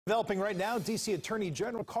Developing right now, D.C. Attorney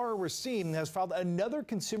General Karl Racine has filed another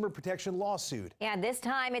consumer protection lawsuit. Yeah, this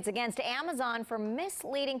time it's against Amazon for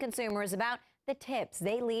misleading consumers about the tips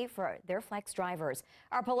they leave for their flex drivers.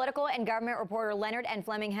 Our political and government reporter Leonard N.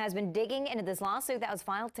 Fleming has been digging into this lawsuit that was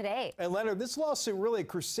filed today. And Leonard, this lawsuit really a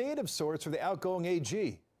crusade of sorts for the outgoing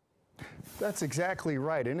AG. That's exactly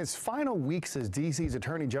right. In his final weeks as D.C.'s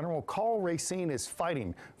Attorney General, Karl Racine is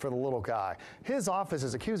fighting for the little guy. His office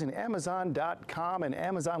is accusing Amazon.com and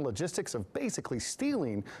Amazon Logistics of basically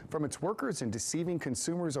stealing from its workers and deceiving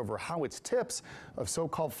consumers over how its tips of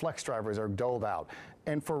so-called flex drivers are doled out.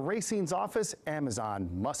 And for Racine's office, Amazon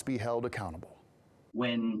must be held accountable.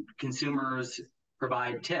 When consumers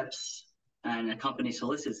provide tips and a company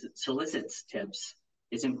solicits tips,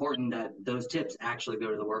 it's important that those tips actually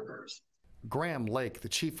go to the workers. Graham Lake, the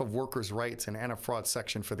chief of workers' rights and anti-fraud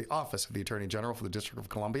section for the Office of the Attorney General for the District of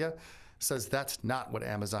Columbia, says that's not what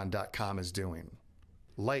Amazon.com is doing.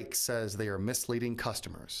 Lake says they are misleading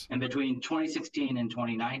customers. And between 2016 and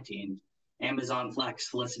 2019, Amazon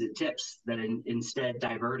Flex solicited tips that instead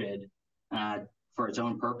diverted for its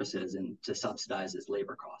own purposes and to subsidize its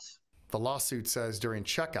labor costs. The lawsuit says during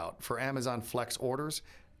checkout for Amazon Flex orders,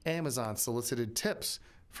 Amazon solicited tips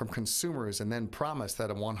from consumers and then promised that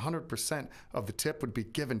 100% of the tip would be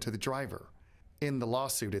given to the driver. In the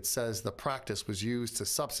lawsuit, it says the practice was used to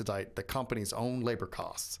subsidize the company's own labor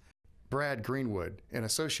costs. Brad Greenwood, an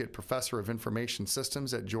associate professor of information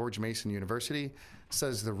systems at George Mason University,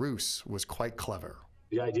 says the ruse was quite clever.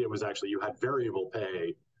 The idea was actually you had variable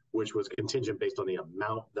pay, which was contingent based on the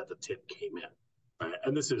amount that the tip came in. Right?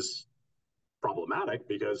 And this is problematic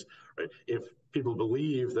because if people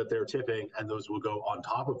believe that they're tipping and those will go on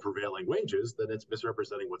top of prevailing wages, then it's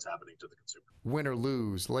misrepresenting what's happening to the consumer. Win or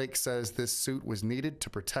lose, Lake says this suit was needed to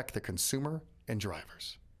protect the consumer and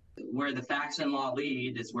drivers. Where the facts and law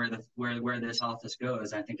lead is where this office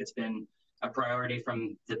goes. I think it's been a priority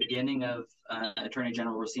from the beginning of Attorney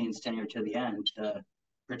General Racine's tenure to the end to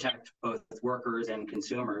protect both workers and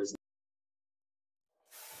consumers.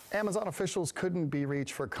 Amazon officials couldn't be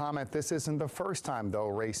reached for comment. This isn't the first time, though,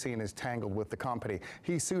 Racine is tangled with the company.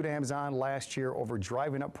 He sued Amazon last year over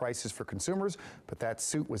driving up prices for consumers, but that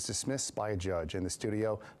suit was dismissed by a judge. In the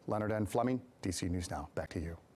studio, Leonard N. Fleming, DC News Now. Back to you.